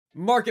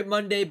Market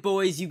Monday,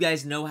 boys. You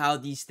guys know how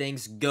these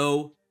things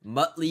go.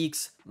 Mutt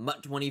leaks,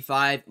 Mutt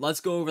 25. Let's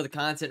go over the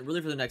content really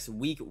for the next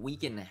week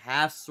and a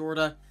half,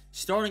 sorta.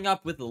 Starting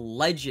up with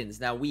Legends.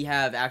 Now, we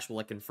have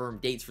actual confirmed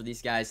dates for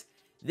these guys.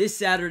 This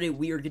Saturday,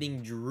 we are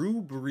getting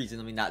Drew Brees, and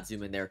let me not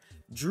zoom in there.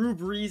 Drew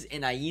Brees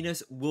and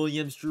Ionis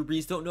Williams. Drew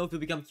Brees, don't know if he'll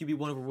become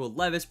QB1 over Will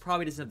Levis.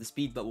 Probably doesn't have the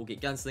speed, but we'll get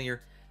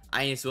Gunslinger.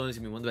 Ionis Williams is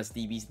going to be one of the best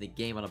DBs in the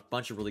game on a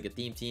bunch of really good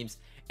theme teams.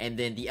 And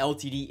then the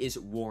LTD is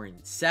Warren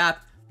Sapp,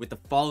 with the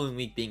following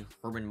week being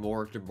Herman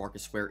Moore,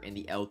 DeMarcus Ware, and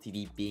the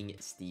LTD being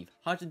Steve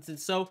Hutchinson.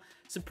 So,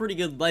 some pretty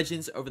good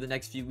legends over the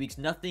next few weeks.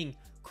 Nothing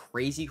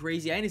crazy.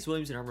 Ionis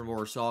Williams and Herman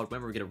Moore are solid.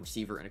 Whenever we get a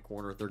receiver and a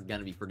corner, they're going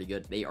to be pretty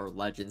good. They are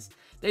legends.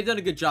 They've done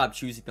a good job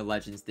choosing the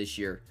legends this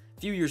year. A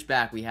few years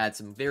back, we had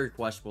some very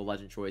questionable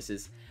legend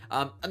choices.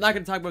 I'm not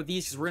going to talk about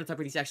these because we're going to talk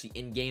about these actually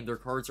in-game. Their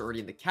cards are already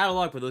in the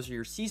catalog, but those are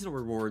your seasonal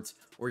rewards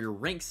or your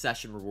rank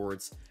session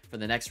rewards for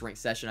the next rank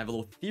session. I have a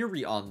little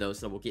theory on those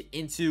that we'll get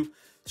into.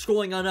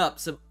 Scrolling on up,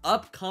 some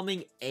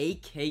upcoming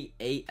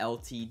AKA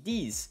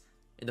LTDs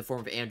in the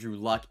form of Andrew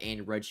Luck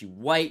and Reggie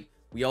White.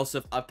 We also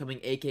have upcoming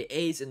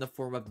AKAs in the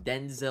form of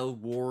Denzel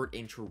Ward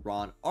and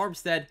Teron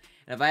Armstead.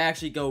 And if I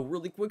actually go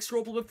really quick,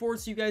 scroll a little bit forward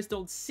so you guys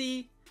don't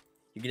see,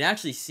 you can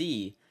actually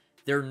see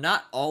they're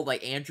not all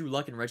like Andrew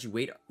Luck and Reggie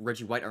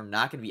White are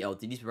not going to be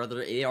LTDs, but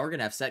rather they are going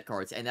to have set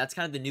cards. And that's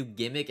kind of the new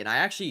gimmick. And I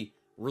actually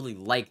really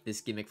like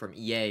this gimmick from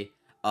EA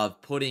of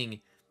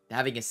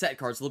having a set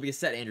card. So there'll be a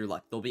set Andrew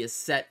Luck, there'll be a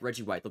set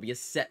Reggie White, there'll be a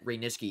set Ray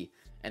Nitschke,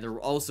 and there will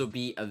also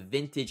be a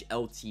vintage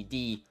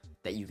LTD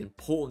that you can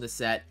pull in the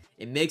set.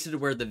 It makes it to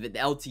where the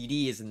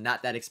LTD is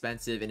not that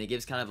expensive, and it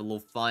gives kind of a little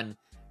fun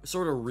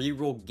sort of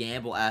reroll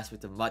gamble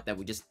aspect of Mutt that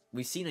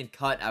we've seen in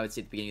Cut, I would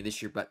say, at the beginning of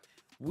this year, but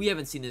we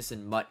haven't seen this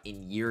in Mutt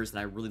in years, and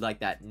I really like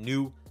that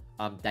new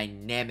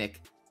dynamic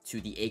to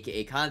the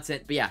AKA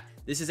content. But yeah,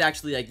 this is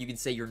actually, like, you can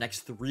say your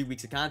next 3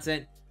 weeks of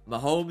content.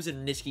 Mahomes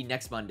and Nitschke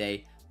next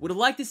Monday. Would have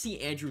liked to see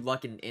Andrew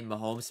Luck and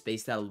Mahomes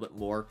spaced out a little bit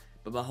more,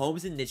 but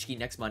Mahomes and Nitschke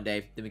next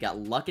Monday. Then we got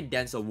Luck and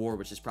Denzel Ward,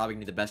 which is probably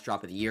going to be the best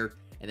drop of the year,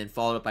 and then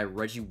followed up by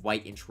Reggie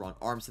White and Teron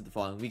Armstead the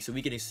following week. So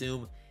we can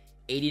assume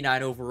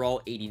 89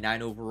 overall,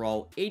 89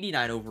 overall,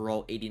 89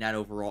 overall, 89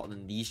 overall, and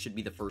then these should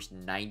be the first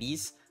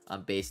 90s.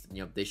 Based,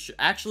 they should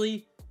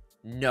actually,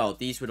 no,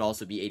 these would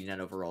also be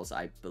 89 overalls,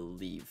 I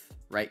believe,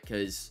 right?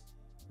 Because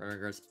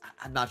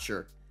I'm not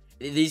sure.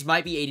 These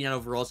might be 89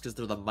 overalls because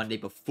they're the Monday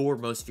before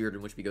Most Feared,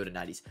 in which we go to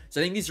 90s.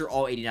 So I think these are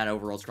all 89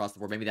 overalls across the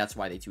board. Maybe that's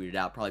why they tweeted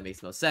out. Probably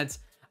makes the most sense.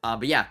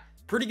 But yeah,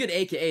 pretty good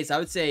AKAs. I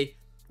would say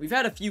we've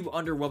had a few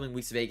underwhelming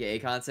weeks of AKA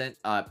content,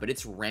 but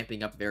it's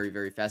ramping up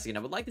very fast again. I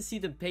would like to see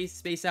them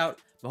space out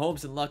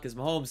Mahomes and Luck, because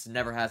Mahomes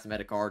never has them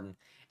at a card. And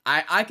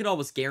I can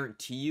almost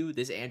guarantee you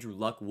this Andrew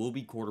Luck will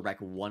be quarterback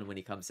 1 when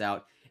he comes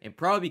out, and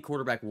probably be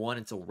quarterback 1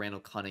 until Randall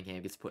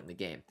Cunningham gets put in the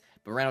game.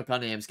 But Randall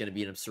Cunningham is going to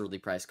be an absurdly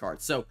priced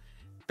card. So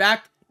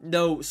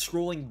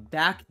scrolling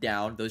back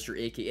down, those are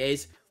your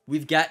AKAs.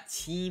 We've got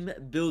Team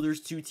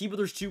Builders 2. Team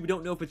Builders 2, we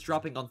don't know if it's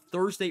dropping on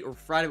Thursday or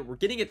Friday, but we're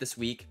getting it this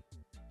week.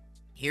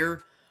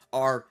 Here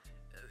are,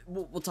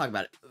 we'll talk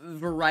about it, a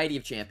variety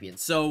of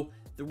champions. So,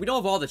 we don't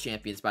have all the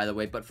champions, by the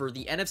way, but for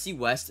the NFC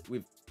West,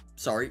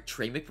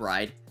 Trey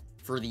McBride.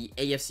 For the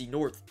AFC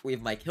North, we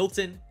have Mike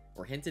Hilton,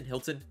 or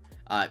Hilton.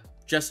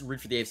 Justin Reed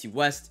for the AFC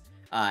West.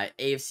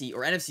 AFC,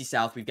 or NFC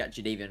South, we've got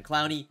Jadeveon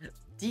Clowney.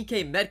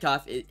 DK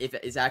Metcalf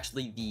is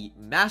actually the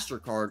Master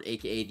Card,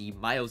 aka the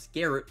Myles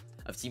Garrett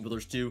of Team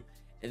Builders 2.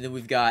 And then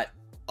we've got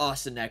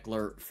Austin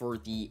Eckler for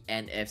the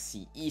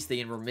NFC East.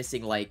 Again, we're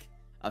missing like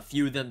a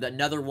few of them.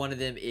 Another one of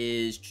them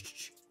is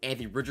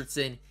Anthony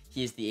Richardson.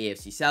 He is the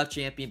AFC South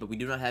champion, but we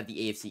do not have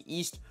the AFC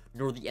East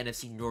nor the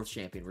NFC North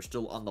champion. We're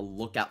still on the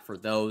lookout for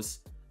those.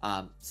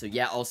 So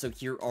yeah, also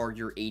here are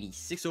your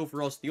 86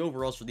 overalls. The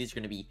overalls for these are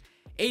going to be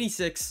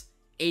 86,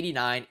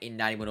 89, and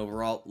 91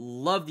 overall.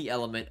 Love the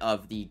element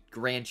of the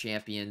grand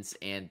champions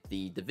and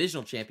the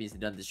divisional champions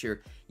they've done this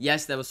year.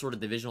 Yes, that was sort of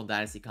divisional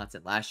dynasty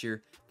content last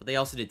year, but they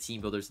also did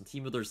team builders, and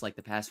team builders like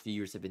the past few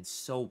years have been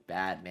so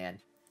bad, man.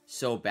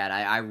 So bad.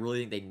 I really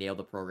think they nailed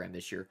the program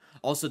this year.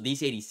 Also,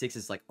 these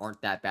 86s like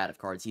aren't that bad of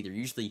cards either.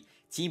 Usually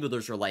team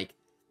builders are like,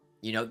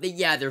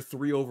 they're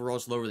 3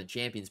 overalls lower than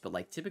champions, but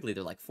like typically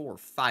they're like 4 or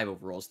 5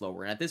 overalls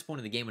lower. And at this point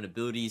in the game, when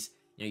abilities,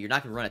 you're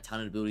not going to run a ton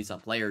of abilities on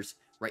players,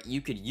 right?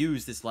 You could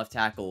use this left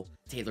tackle,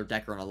 Taylor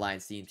Decker, on a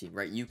Lions team,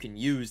 right? You can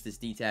use this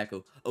D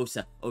tackle,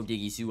 Osa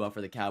Odigizua for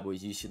the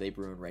Cowboys, UCLA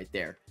Bruin right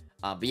there.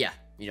 But yeah,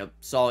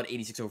 solid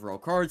 86 overall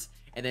cards.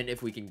 And then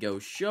if we can go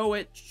show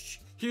it,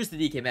 here's the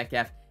DK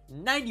Metcalf,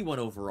 91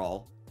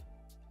 overall.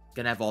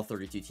 Gonna have all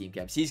 32 team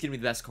caps. He's gonna be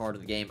the best card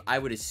in the game. I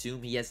would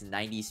assume he has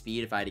 90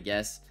 speed if I had to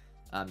guess.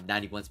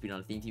 91 speed on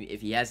a theme team.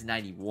 If he has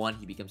 91,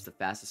 he becomes the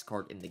fastest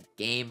card in the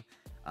game.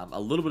 A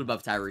little bit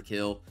above Tyreek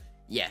Hill.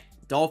 Yeah,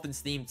 Dolphins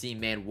theme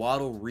team, man.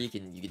 Waddle, Reek,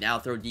 and you can now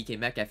throw DK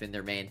Metcalf in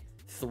there, man.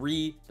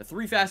 The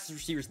three fastest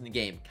receivers in the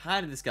game.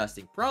 Kind of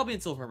disgusting. Probably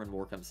until Herman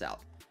Moore comes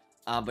out.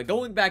 But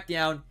going back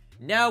down,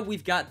 Now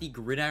we've got the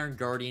Gridiron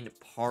Guardian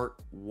Part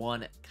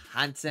 1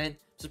 content.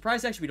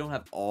 Surprised actually we don't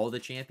have all the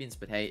champions,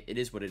 but hey, it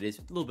is what it is.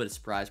 A little bit of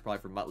surprise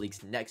probably for Mutt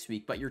Leagues next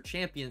week, but your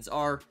champions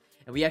are,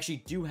 and we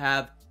actually do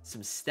have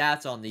some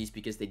stats on these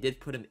because they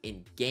did put them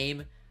in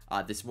game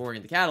this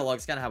morning in the catalog.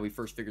 It's kind of how we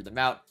first figured them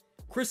out.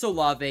 Chris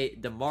Olave,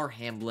 Damar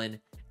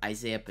Hamlin,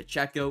 Isaiah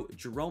Pacheco,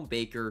 Jerome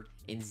Baker,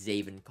 and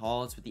Zaven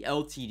Collins, with the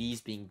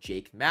LTDs being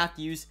Jake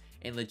Matthews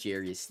and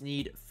L'Jarius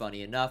Sneed.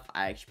 Funny enough,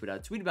 I actually put out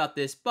a tweet about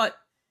this, but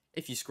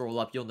if you scroll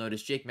up, you'll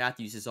notice Jake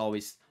Matthews is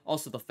always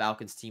also the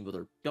Falcons team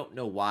builder. Don't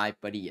know why,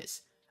 but he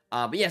is.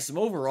 But yeah, some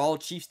overall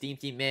Chiefs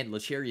team, man,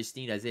 L'Jarius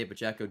Sneed, Isaiah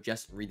Pacheco,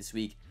 Justin Reed this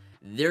week,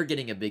 they're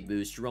getting a big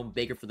boost. Jerome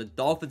Baker for the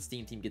Dolphins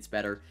team gets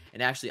better.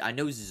 And actually, I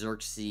know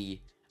Xerxes,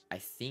 I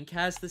think,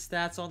 has the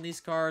stats on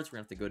these cards. We're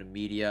going to have to go to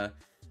media.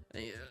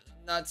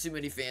 Not too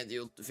many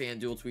FanDuel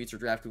tweets or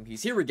draft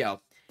cookies. Here we go.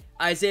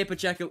 Isaiah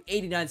Pacheco,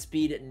 89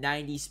 speed,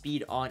 90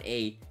 speed on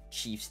a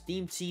Chiefs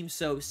theme team.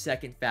 So,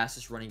 second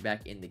fastest running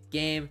back in the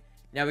game.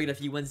 Now we got a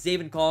few wins.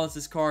 Zaven Collins,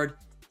 this card,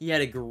 he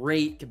had a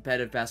great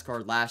competitive pass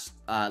card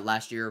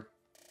last year.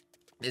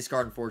 This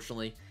card,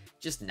 unfortunately,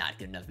 just not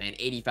good enough, man.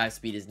 85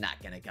 speed is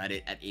not going to cut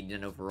it at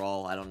 89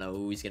 overall. I don't know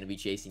who he's going to be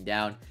chasing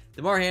down.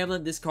 Damar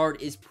Hamlin, this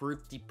card is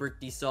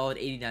pretty solid.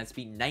 89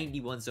 speed,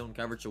 91 zone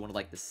coverage. So one of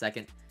like the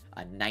second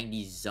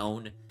 90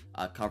 zone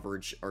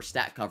coverage or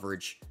stat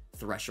coverage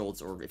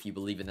thresholds, or if you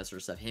believe in that sort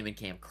of stuff. Him and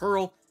Cam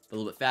Curl, a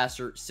little bit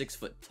faster, 6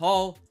 foot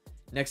tall.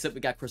 Next up,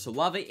 we got Chris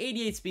Olave,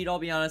 88 speed. I'll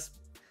be honest,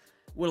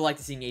 would have liked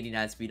to see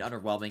 89 speed,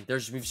 underwhelming.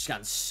 We've just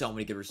gotten so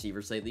many good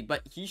receivers lately,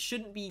 but he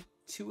shouldn't be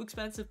too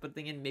expensive. But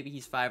thinking maybe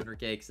he's 500k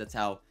because that's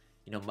how,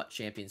 you know, Mutt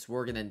champions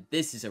work. And then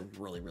this is a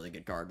really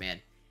good card, man.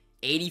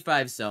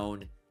 85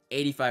 zone,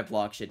 85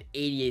 block shed,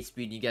 88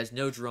 speed. And you guys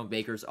know Jerome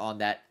Baker's on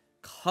that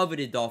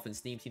coveted Dolphins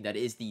theme team that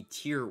is the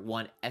tier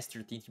 1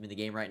 S-tier theme team in the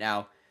game right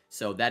now.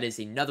 So that is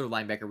another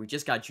linebacker. We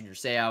just got Junior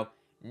Seau.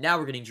 Now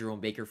we're getting Jerome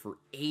Baker for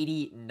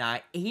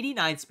 89.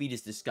 89 speed is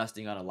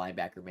disgusting on a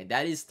linebacker, man.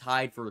 That is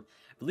tied for,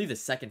 I believe, the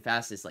second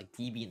fastest like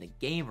DB in the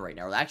game right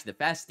now. Or actually the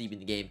fastest DB in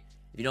the game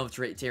if you don't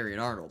have Terry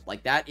and Arnold.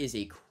 Like, that is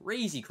a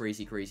crazy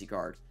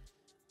card.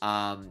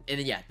 And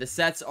then, yeah, the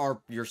sets are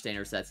your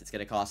standard sets. It's going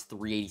to cost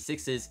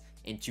 386s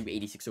and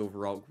 286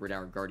 overall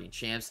Gridiron Guardian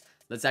champs.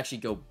 Let's actually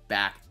go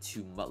back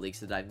to Mutt League.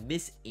 So did I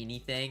miss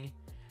anything?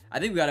 I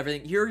think we got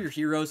everything. Here are your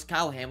heroes.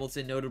 Kyle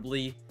Hamilton,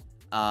 notably.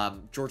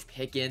 George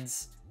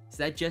Pickens. Is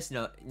that Jesse?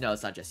 No,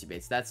 it's not Jesse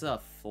Bates. That's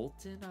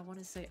Fulton, I want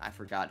to say. I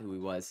forgot who he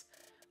was.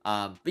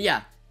 But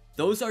yeah,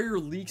 those are your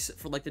leaks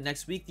for like the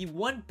next week. The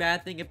one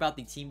bad thing about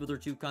the Team Builder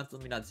 2 content,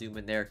 let me not zoom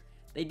in there.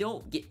 They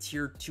don't get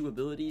tier 2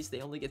 abilities.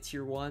 They only get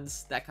tier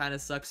 1s. That kind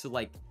of sucks. So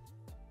like,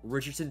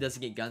 Richardson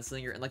doesn't get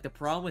Gunslinger. And like, the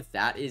problem with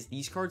that is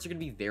these cards are going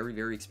to be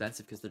very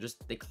expensive because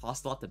they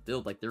cost a lot to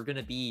build. Like, they're going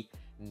to be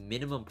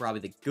minimum, probably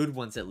the good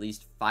ones at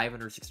least,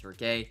 500,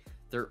 600k.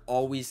 They're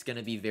always going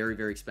to be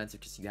very expensive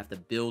because you have to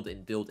build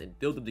them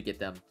to get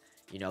them.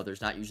 You know,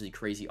 there's not usually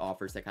crazy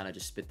offers that kind of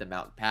just spit them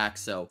out in packs.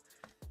 So you're going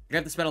to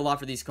have to spend a lot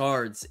for these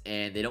cards,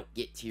 and they don't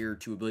get tier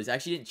 2 abilities. I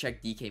actually didn't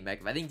check DK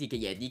Metcalf. I think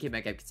DK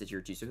Metcalf gets a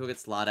tier 2, so he'll get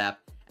slot app,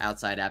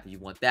 outside app if you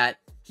want that.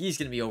 He's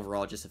going to be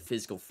overall just a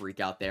physical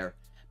freak out there.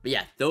 But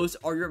yeah, those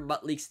are your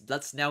Mutt leaks.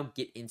 Let's now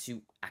get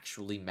into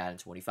actually Madden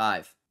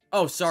 25.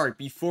 Oh, sorry,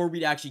 before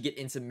we actually get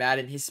into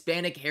Madden,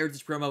 Hispanic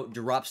Heritage promo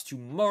drops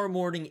tomorrow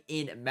morning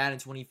in Madden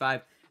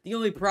 25. The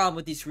only problem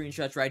with these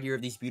screenshots right here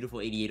of these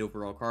beautiful 88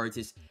 overall cards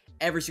is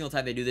every single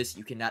time they do this,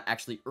 you cannot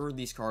actually earn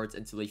these cards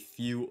until a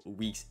few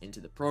weeks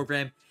into the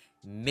program.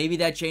 Maybe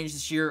that changed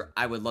this year.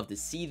 I would love to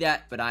see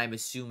that, but I'm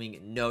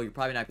assuming no. You're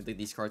probably not going to get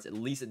these cards at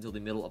least until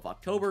the middle of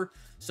October,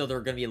 so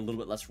they're going to be a little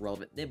bit less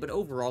relevant then. But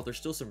overall, there's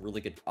still some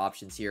really good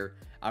options here.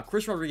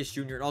 Chris Rodriguez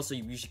Jr., and also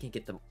you usually can't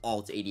get them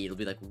all to 88. It'll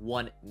be like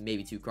 1,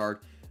 maybe 2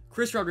 card.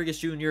 Chris Rodriguez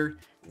Jr.,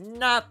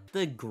 not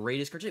the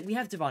greatest card. We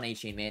have Devon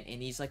A-Chain, man,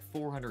 and he's like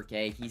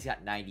 400k. He's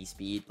got 90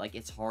 speed. Like,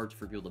 it's hard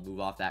for people to move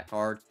off that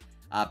card.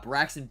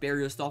 Braxton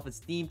Berrios Dolphins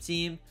theme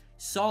team.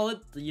 Solid,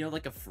 you know,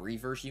 like a free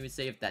version, you would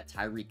say, of that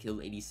Tyreek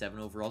Hill 87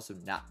 overall, so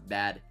not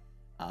bad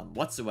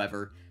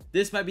whatsoever.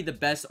 This might be the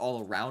best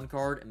all-around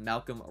card.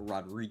 Malcolm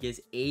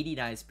Rodriguez,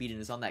 89 speed, and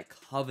is on that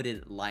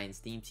coveted Lions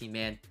theme team,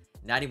 man.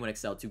 91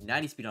 XL,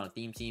 290 speed on a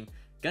theme team.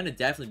 Gonna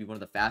definitely be one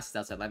of the fastest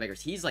outside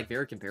linebackers. He's, like,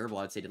 very comparable,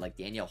 I would say, to, like,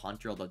 Danielle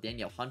Hunter, although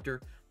Danielle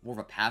Hunter, more of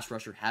a pass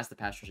rusher, has the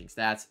pass rushing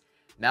stats.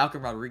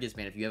 Malcolm Rodriguez,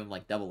 man, if you have him,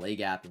 like, double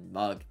A-gap and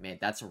mug, man,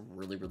 that's a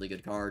really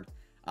good card.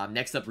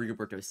 Next up,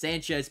 Rigoberto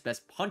Sanchez,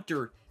 best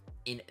punter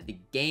in the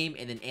game,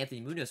 and then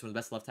Anthony Munoz, one of the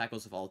best left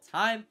tackles of all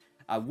time.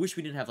 I wish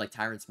we didn't have like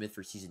Tyron Smith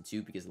for season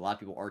 2 because a lot of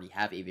people already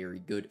have a very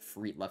good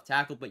free left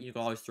tackle, but you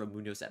can always throw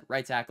Munoz at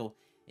right tackle,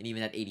 and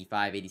even at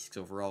 85, 86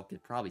 overall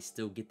could probably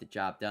still get the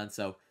job done.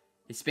 So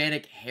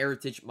Hispanic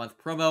Heritage Month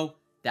promo,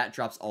 that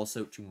drops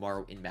also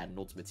tomorrow in Madden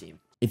Ultimate Team.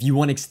 If you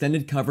want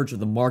extended coverage of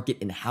the market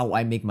and how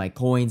I make my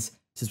coins,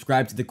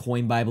 subscribe to the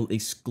Coin Bible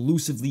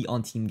exclusively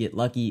on Team Get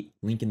Lucky,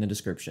 link in the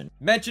description.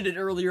 Mentioned it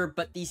earlier,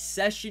 but the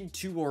Session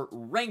 2 or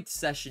Ranked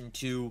Session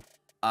 2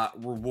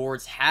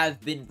 rewards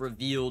have been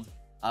revealed.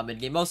 in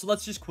game mode. So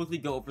let's just quickly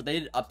go over. They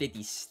did update the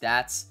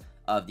stats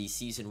of the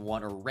Season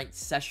 1 or Ranked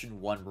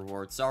Session 1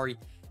 reward. Sorry.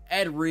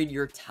 Ed Reed,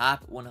 your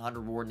top 100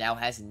 reward, now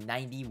has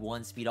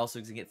 91 speed. Also,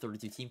 going to get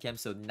 32 team chem,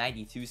 so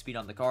 92 speed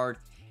on the card.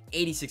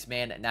 86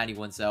 man,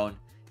 91 zone.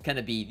 Going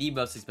to be the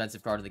most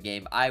expensive card in the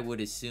game, I would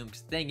assume.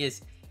 Because the thing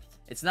is,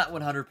 it's not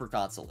 100 per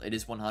console. It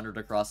is 100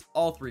 across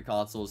all 3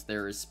 consoles.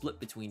 There is split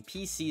between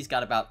PCs,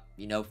 got about,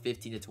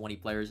 15 to 20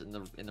 players, and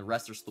the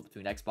rest are split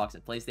between Xbox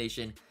and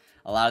PlayStation.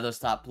 A lot of those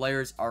top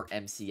players are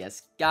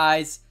MCS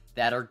guys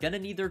that are going to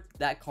need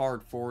that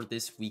card for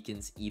this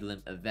weekend's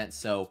Elim event.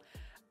 So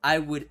I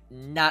would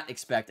not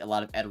expect a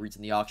lot of Ed Reeds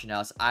in the auction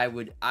house.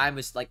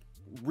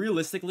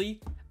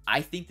 Realistically,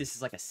 I think this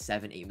is like a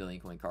 7-8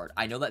 million coin card.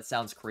 I know that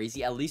sounds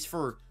crazy, at least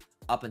for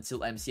up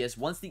until MCS.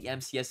 Once the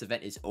MCS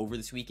event is over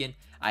this weekend,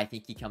 I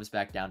think he comes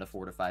back down to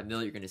 4 to 5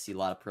 mil. You're going to see a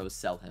lot of pros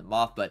sell him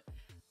off, but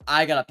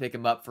I got to pick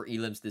him up for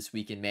Elims this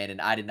weekend, man,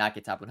 and I did not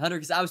get top 100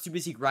 because I was too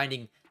busy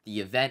grinding the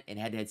event and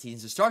head-to-head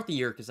seasons to start the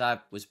year because I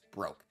was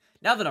broke.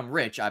 Now that I'm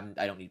rich, I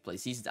don't need to play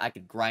seasons. I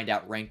could grind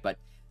out rank, but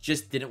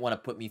just didn't want to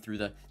put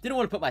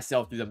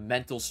myself through the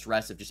mental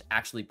stress of just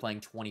actually playing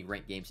 20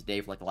 ranked games a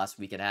day for like the last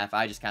week and a half.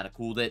 I just kind of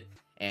cooled it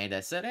and I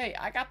said, hey,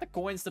 I got the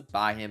coins to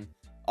buy him.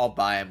 I'll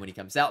buy him when he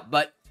comes out,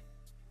 but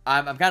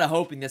I'm kind of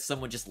hoping that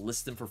someone just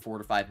lists him for 4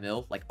 to 5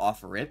 mil, like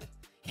off a rip,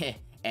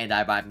 and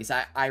I buy him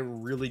because I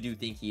really do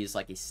think he is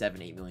like a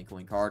 7-8 million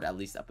coin card, at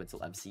least up until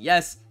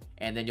MCS,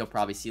 and then you'll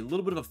probably see a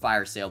little bit of a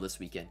fire sale this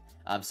weekend.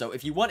 So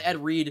if you want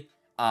Ed Reed,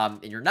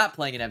 and you're not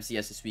playing an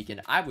MCS this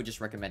weekend, I would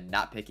just recommend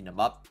not picking him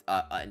up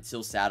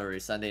until Saturday or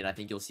Sunday, and I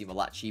think you'll see him a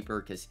lot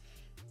cheaper because,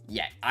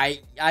 yeah, I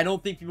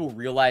don't think people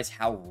realize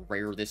how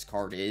rare this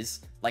card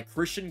is. Like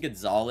Christian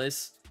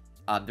Gonzalez,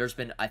 there's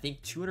been, I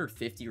think,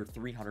 250 or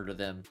 300 of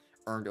them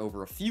earned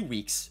over a few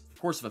weeks,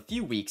 of course, of a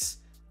few weeks,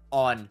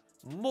 on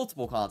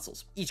multiple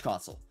consoles, each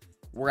console.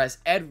 Whereas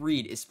Ed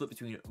Reed is split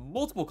between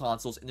multiple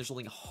consoles, and there's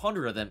only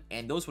 100 of them,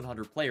 and those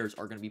 100 players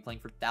are going to be playing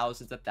for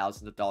thousands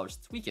of dollars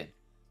this weekend,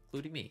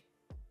 including me.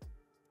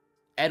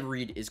 Ed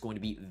Reed is going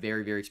to be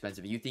very, very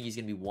expensive. If you think he's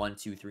going to be 1,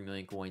 2, 3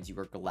 million coins, you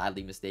are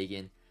gladly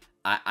mistaken.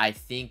 I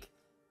think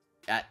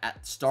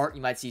at start,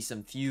 you might see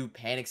some few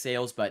panic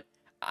sales, but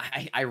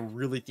I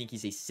really think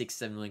he's a 6,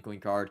 7 million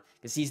coin card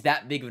because he's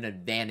that big of an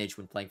advantage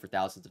when playing for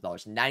thousands of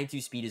dollars. 92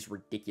 speed is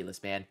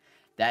ridiculous, man.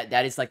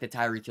 That is like the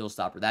Tyreek Hill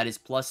stopper. That is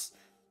plus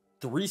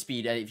 3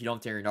 speed if you don't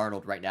have Terry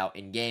Arnold right now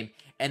in game.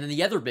 And then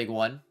the other big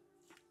one,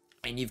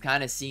 and you've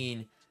kind of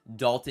seen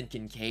Dalton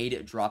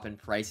Kincaid drop in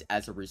price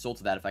as a result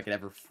of that. If I could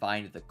ever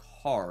find the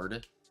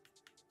card.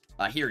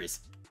 Here it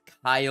is.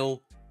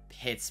 Kyle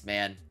Pitts,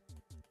 man.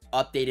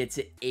 Updated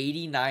to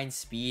 89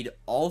 speed,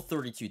 all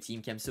 32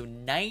 team chem, so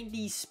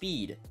 90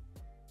 speed.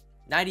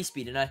 90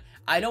 speed, and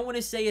I don't want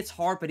to say it's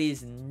hard, but it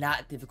is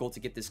not difficult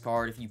to get this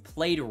card. If you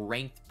played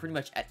ranked pretty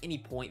much at any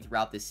point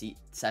throughout this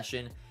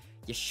session,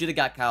 you should have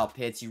got Kyle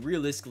Pitts. You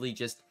realistically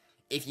just,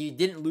 if you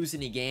didn't lose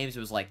any games, it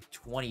was like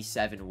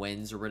 27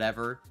 wins or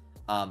whatever.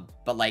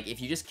 But like,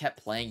 if you just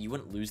kept playing, you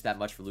wouldn't lose that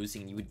much for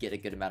losing, and you would get a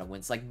good amount of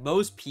wins. Like,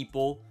 most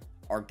people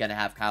are gonna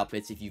have Kyle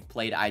Pitts if you've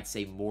played, I'd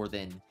say, more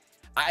than...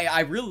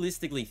 I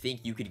realistically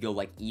think you could go,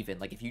 like, even.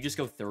 Like, if you just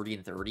go 30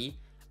 and 30,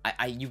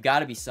 you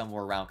gotta be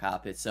somewhere around Kyle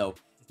Pitts. So,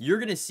 you're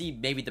gonna see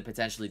maybe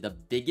potentially the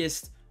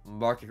biggest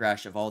market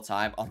crash of all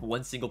time on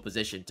one single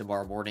position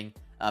tomorrow morning,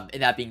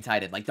 and that being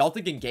tight end. Like,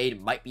 Dalton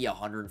Kincaid might be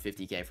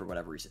 150k for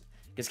whatever reason,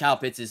 because Kyle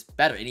Pitts is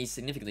better, and he's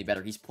significantly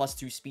better. He's plus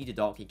 2 speed to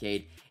Dalton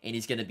Kincaid, and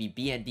he's going to be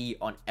BND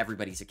on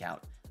everybody's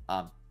account.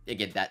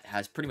 Again, that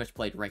has pretty much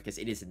played rank, because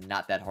it is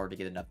not that hard to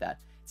get enough that.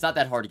 It's not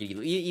that hard to get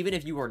even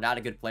if you are not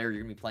a good player,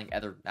 you're going to be playing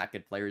other not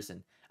good players,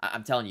 and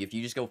I'm telling you, if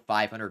you just go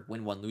 500,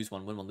 win one, lose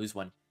one, win one, lose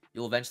one,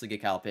 you'll eventually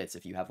get Kyle Pitts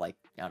if you have, like,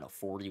 I don't know,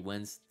 40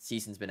 wins.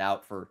 Season's been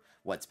out for,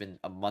 what's been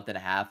a month and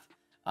a half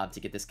to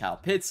get this Kyle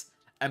Pitts.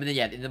 I mean, then,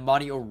 yeah, in the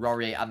Monty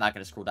O'Rourke, I'm not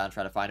going to scroll down and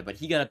try to find it, but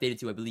he got updated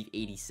to, I believe,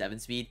 87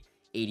 speed,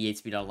 88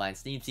 speed on Alliance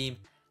Steam Team.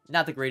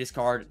 Not the greatest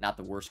card, not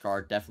the worst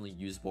card, definitely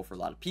usable for a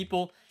lot of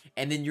people.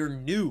 And then your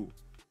new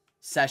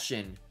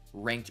session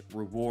ranked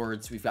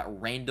rewards, we've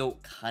got Randall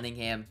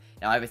Cunningham.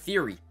 Now, I have a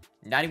theory.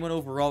 91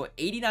 overall,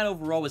 89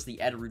 overall was the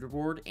Ed Reed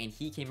reward, and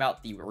he's coming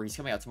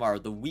out tomorrow,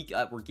 the week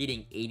up, we're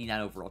getting 89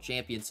 overall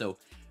champion. So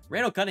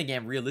Randall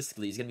Cunningham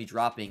realistically is going to be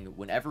dropping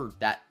whenever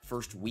that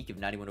first week of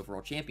 91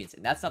 overall champions,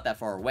 and that's not that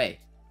far away.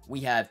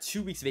 We have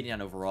 2 weeks of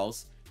 89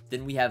 overalls,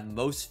 then we have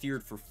most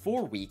feared for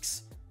 4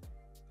 weeks,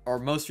 or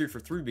most feared for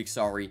 3 weeks,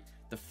 sorry.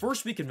 The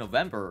first week of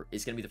November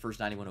is going to be the first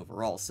 91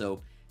 overall,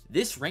 so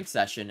this ranked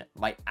session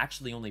might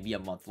actually only be a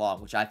month long,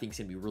 which I think is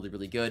going to be really,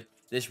 really good.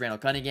 This Randall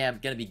Cunningham,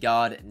 going to be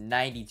God,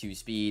 92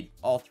 speed,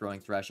 all throwing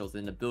thresholds,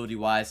 and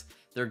ability-wise,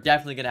 they're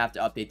definitely going to have to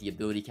update the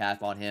ability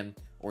cap on him,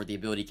 or the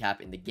ability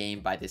cap in the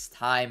game by this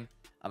time.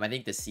 I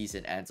think the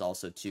season ends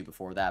also, too,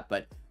 before that,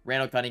 but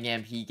Randall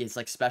Cunningham, he gets,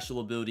 like, special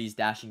abilities,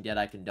 Dashing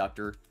Deadeye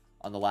Conductor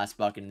on the last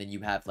bucket, and then you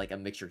have, like, a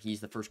mixture. He's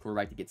the first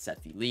quarterback to get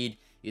set feet lead.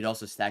 You'd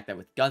also stack that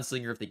with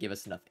Gunslinger if they give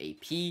us enough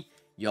AP.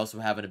 You also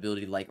have an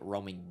ability like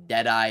Roaming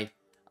Deadeye,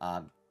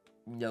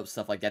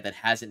 stuff like that that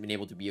hasn't been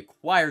able to be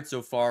acquired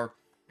so far.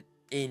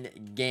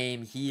 in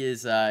game. He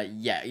is,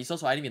 yeah, he's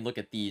also, I didn't even look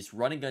at these.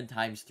 Running gun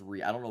times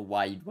 3. I don't know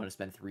why you'd want to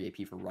spend 3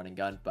 AP for running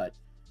gun, but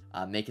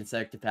make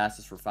consecutive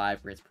passes for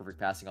 5, grants perfect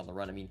passing on the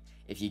run. I mean,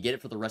 if you get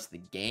it for the rest of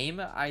the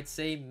game, I'd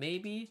say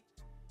maybe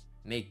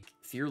make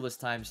fearless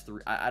times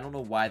 3. I don't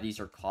know why these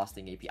are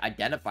costing AP.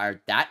 Identifier,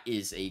 that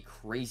is a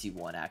crazy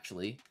one,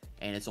 actually,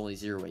 and it's only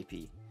 0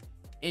 AP.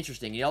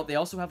 Interesting. You know, they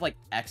also have, like,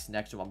 X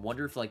next to them. I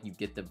wonder if, like, you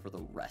get them for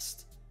the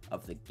rest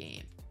of the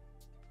game.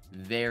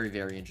 Very,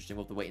 very interesting.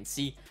 We'll have to wait and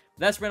see.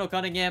 That's Randall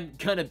Cunningham.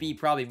 Gonna be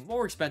probably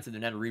more expensive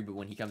than Henry, but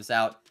when he comes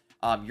out,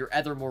 your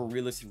other more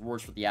realistic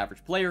rewards for the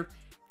average player.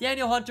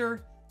 Daniel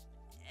Hunter,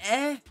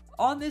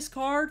 on this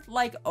card,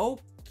 like,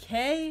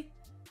 okay.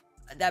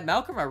 That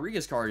Malcolm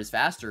Rodriguez card is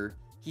faster.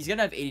 He's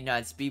gonna have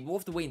 89 speed. We'll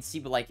have to wait and see,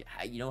 but, like,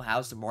 you know,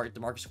 how's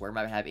DeMarcus Ware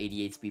might have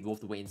 88 speed. We'll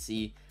have to wait and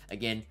see.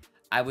 Again,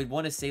 I would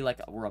want to say, like,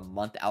 we're a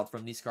month out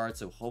from these cards,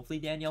 so hopefully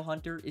Daniel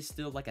Hunter is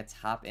still, like, a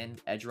top-end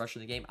edge rusher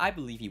in the game. I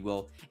believe he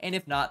will, and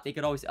if not, they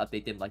could always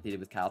update them like they did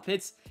with Kyle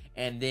Pitts.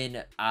 And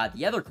then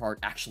the other card,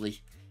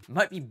 actually,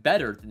 might be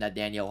better than that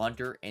Daniel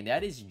Hunter, and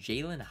that is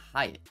Jalen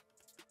Hyatt.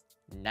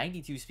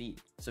 92 speed,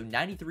 so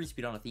 93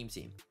 speed on a theme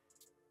team.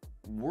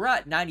 We're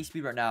at 90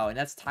 speed right now, and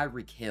that's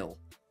Tyreek Hill.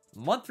 A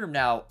month from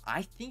now,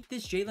 I think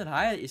this Jalen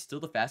Hyatt is still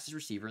the fastest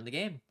receiver in the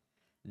game.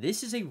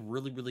 This is a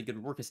really, really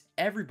good work because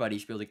everybody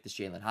should be able to get this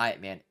Jalen Hyatt,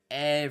 man.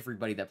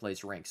 Everybody that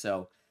plays rank.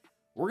 So,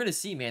 we're going to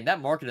see, man,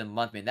 that market in a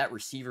month, man, that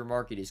receiver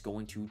market is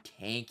going to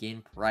tank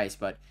in price.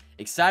 But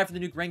excited for the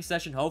new rank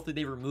session. Hopefully,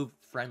 they remove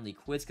friendly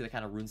quits because it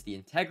kind of ruins the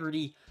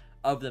integrity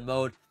of the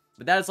mode.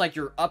 But that is like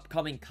your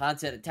upcoming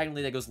content.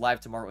 Technically, that goes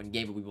live tomorrow in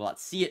game, but we will not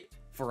see it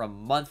for a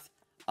month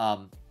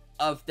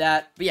of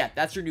that. But yeah,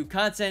 that's your new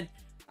content.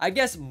 I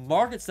guess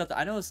market stuff.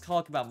 I know let's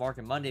talk about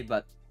Market Monday,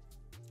 but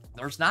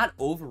there's not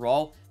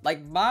overall,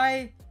 like,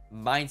 my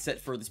mindset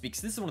for this week,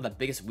 because this is one of the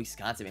biggest weeks of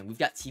content, man. We've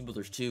got Team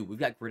Builders 2. We've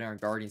got Gridiron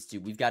Guardians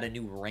 2. We've got a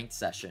new ranked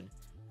session.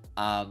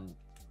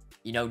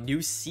 You know,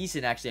 new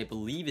season, actually, I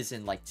believe is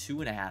in, like,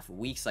 2.5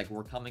 weeks. Like,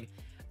 we're coming.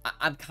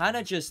 I'm kind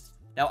of just,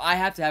 now, I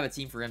have to have a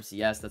team for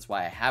MCS. That's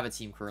why I have a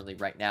team currently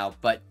right now.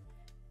 But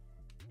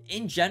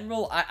in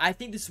general, I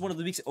think this is one of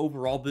the week's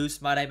overall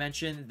boosts, might I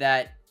mention,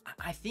 that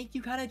I think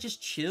you kind of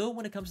just chill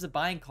when it comes to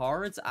buying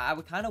cards. I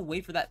would kind of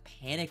wait for that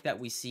panic that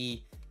we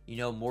see, you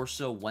know, more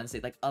so Wednesday.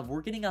 Like,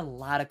 we're getting a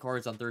lot of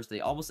cards on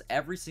Thursday. Almost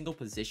every single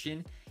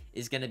position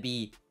is going to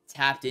be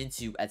tapped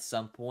into at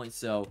some point.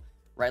 So,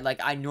 right, like,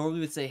 I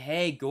normally would say,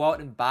 hey, go out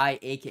and buy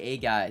AKA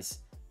guys,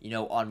 you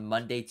know, on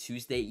Monday,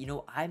 Tuesday. You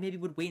know, I maybe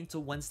would wait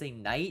until Wednesday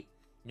night,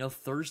 you know,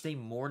 Thursday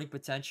morning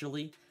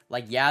potentially.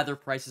 Like, yeah, their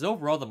prices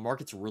overall, the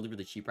market's really,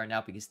 really cheap right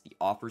now because the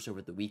offers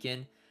over the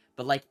weekend.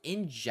 But, like,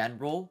 in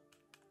general,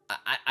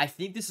 I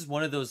think this is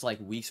one of those, like,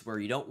 weeks where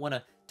you don't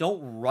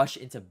rush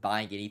into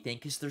buying anything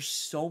because there's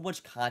so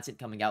much content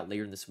coming out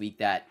later in this week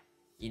that,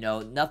 you know,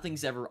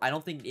 I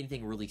don't think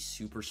anything really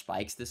super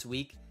spikes this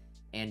week.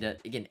 And,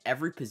 again,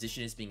 every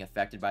position is being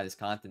affected by this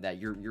content that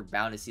you're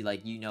bound to see,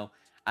 like, you know,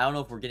 I don't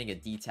know if we're getting a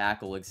D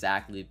tackle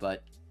exactly,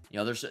 but, you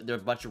know, there are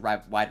a bunch of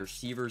wide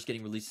receivers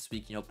getting released this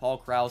week. You know, Paul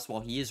Krause,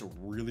 while he is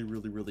really,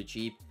 really, really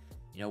cheap,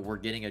 you know, we're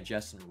getting a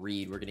Justin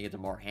Reed, we're getting a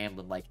DeMar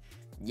Hamlin, like,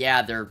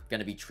 yeah, they're going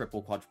to be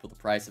triple, quadruple the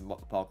price of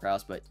Paul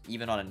Krause, but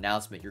even on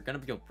announcement, you're going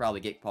to probably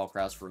get Paul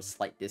Krause for a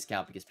slight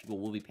discount because people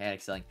will be panic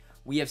selling.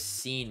 We have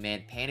seen,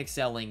 man, panic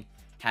selling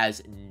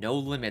has no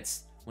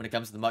limits when it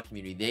comes to the MUT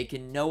community. They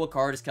can know a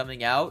card is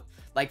coming out.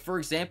 Like, for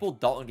example,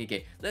 Dalton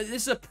Kincaid. This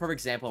is a perfect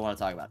example I want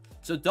to talk about.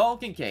 So,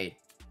 Dalton Kincaid,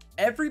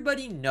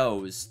 everybody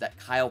knows that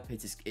Kyle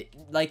Pitts is,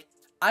 like,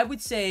 I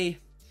would say,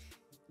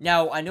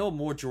 now, I know a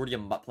majority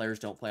of MUT players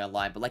don't play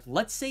online, but, like,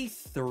 let's say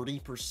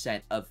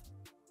 30% of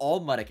all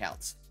MUT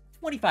accounts,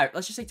 25,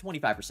 let's just say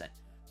 25%.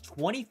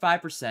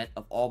 25%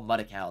 of all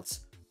MUT accounts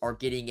are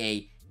getting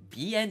a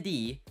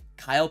BND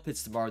Kyle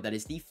Pitts tomorrow that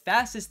is the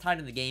fastest time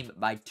in the game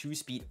by 2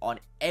 speed on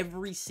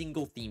every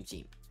single theme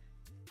team.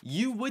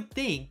 You would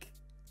think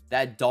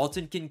that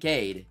Dalton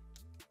Kincaid,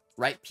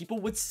 right, people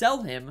would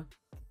sell him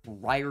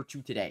prior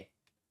to today,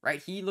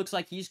 right? He looks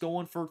like he's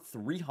going for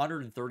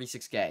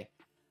 336K.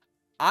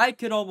 I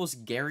could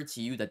almost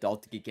guarantee you that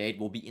Dalton Kincaid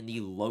will be in the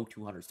low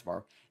 200s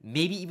tomorrow.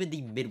 Maybe even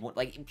the mid one.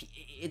 Like,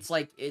 it's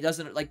like, it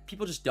doesn't, like,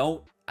 people just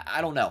don't,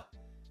 I don't know.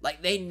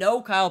 Like, they know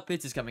Kyle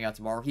Pitts is coming out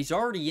tomorrow. He's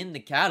already in the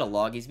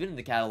catalog. He's been in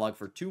the catalog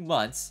for 2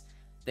 months.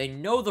 They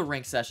know the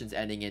rank session's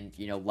ending in,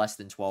 you know, less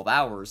than 12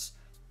 hours.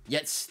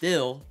 Yet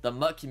still, the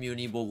MUT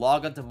community will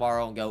log on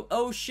tomorrow and go,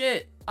 oh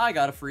shit, I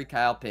got a free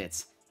Kyle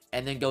Pitts.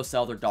 And then go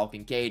sell their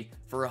Dalton Kincaid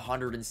for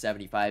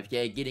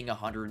 175K, getting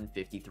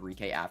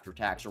 153K after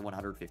tax or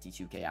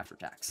 152K after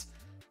tax.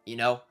 You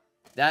know,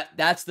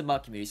 that's the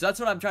MUT community. So that's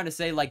what I'm trying to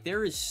say. Like,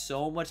 there is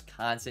so much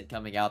content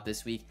coming out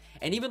this week.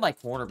 And even,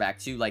 like,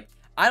 cornerback, too. Like,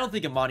 I don't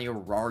think Amani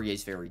Oruwariye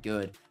is very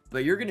good.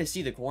 But you're going to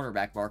see the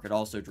cornerback market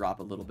also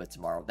drop a little bit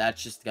tomorrow.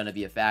 That's just going to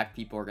be a fact.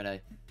 People are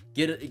going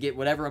to get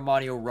whatever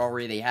Amani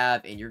Oruwariye they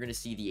have. And you're going to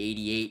see the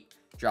 88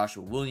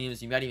 Joshua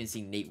Williams. You might even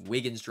see Nate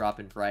Wiggins drop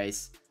in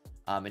price.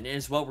 And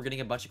as well, we're getting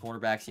a bunch of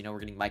cornerbacks. You know,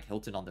 we're getting Mike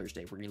Hilton on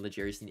Thursday. We're getting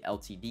L'Jarius Sneed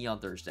LTD on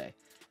Thursday.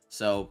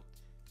 So,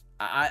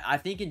 I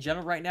think in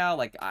general right now,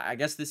 like, I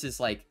guess this is,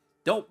 like,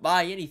 don't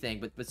buy anything,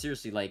 but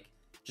seriously, like,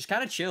 just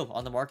kind of chill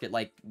on the market,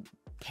 like,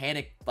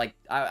 panic, like,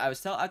 I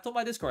told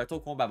my Discord, I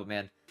told Corn Bible,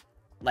 man,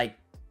 like,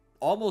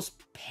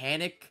 almost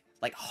panic,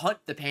 like, hunt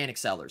the panic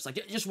sellers, like,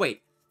 just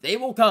wait, they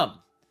will come.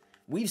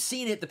 We've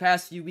seen it the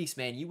past few weeks,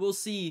 man. You will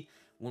see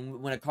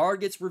when a card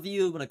gets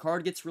revealed, when a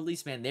card gets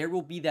released, man, there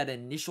will be that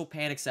initial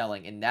panic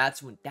selling, and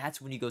that's when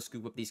you go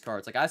scoop up these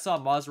cards. Like, I saw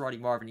Maserati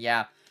Marv, and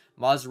yeah,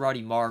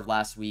 Maserati Marv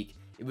last week.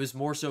 It was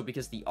more so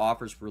because the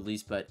offers were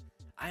released, but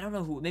I don't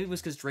know who. Maybe it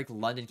was because Drake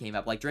London came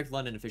up. Like, Drake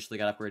London officially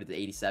got upgraded to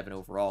 87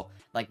 overall.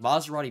 Like,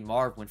 Maserati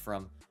Marv went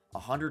from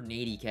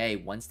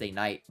 180k Wednesday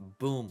night,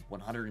 boom,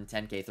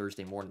 110k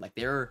Thursday morning. Like,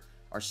 there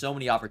are so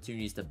many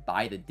opportunities to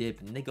buy the dip,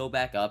 and then they go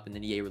back up, and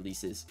then EA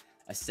releases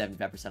a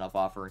 75% off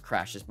offer and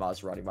crashes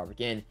Maserati Marv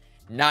again.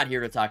 Not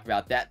here to talk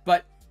about that,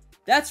 but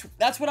that's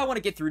what I want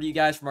to get through to you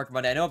guys for Market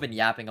Monday. I know I've been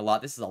yapping a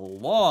lot. This is a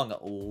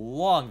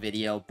long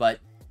video, but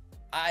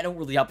I don't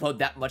really upload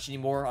that much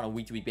anymore on a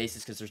week-to-week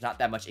basis because there's not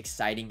that much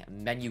exciting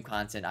menu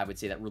content, I would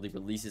say, that really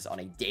releases on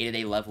a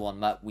day-to-day level on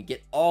MUT. We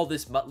get all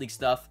this MUT League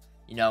stuff,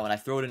 you know, and I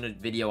throw it in a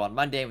video on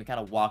Monday, and we kind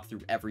of walk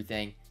through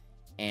everything.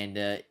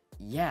 And,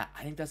 yeah,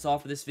 I think that's all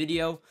for this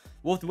video.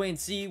 We'll have to wait and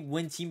see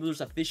when Team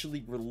Builders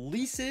officially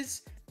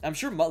releases. I'm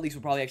sure MUT Leagues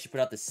will probably actually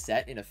put out the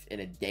set in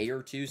a day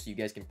or two, so you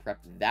guys can prep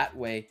that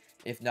way.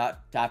 If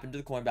not, tap into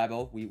the Coin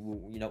Bible.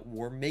 You know,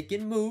 we're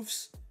making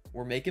moves.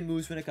 We're making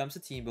moves when it comes to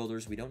Team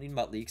Builders. We don't need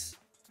MUT Leagues.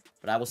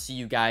 But I will see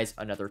you guys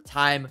another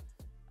time.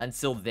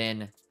 Until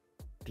then,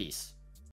 peace.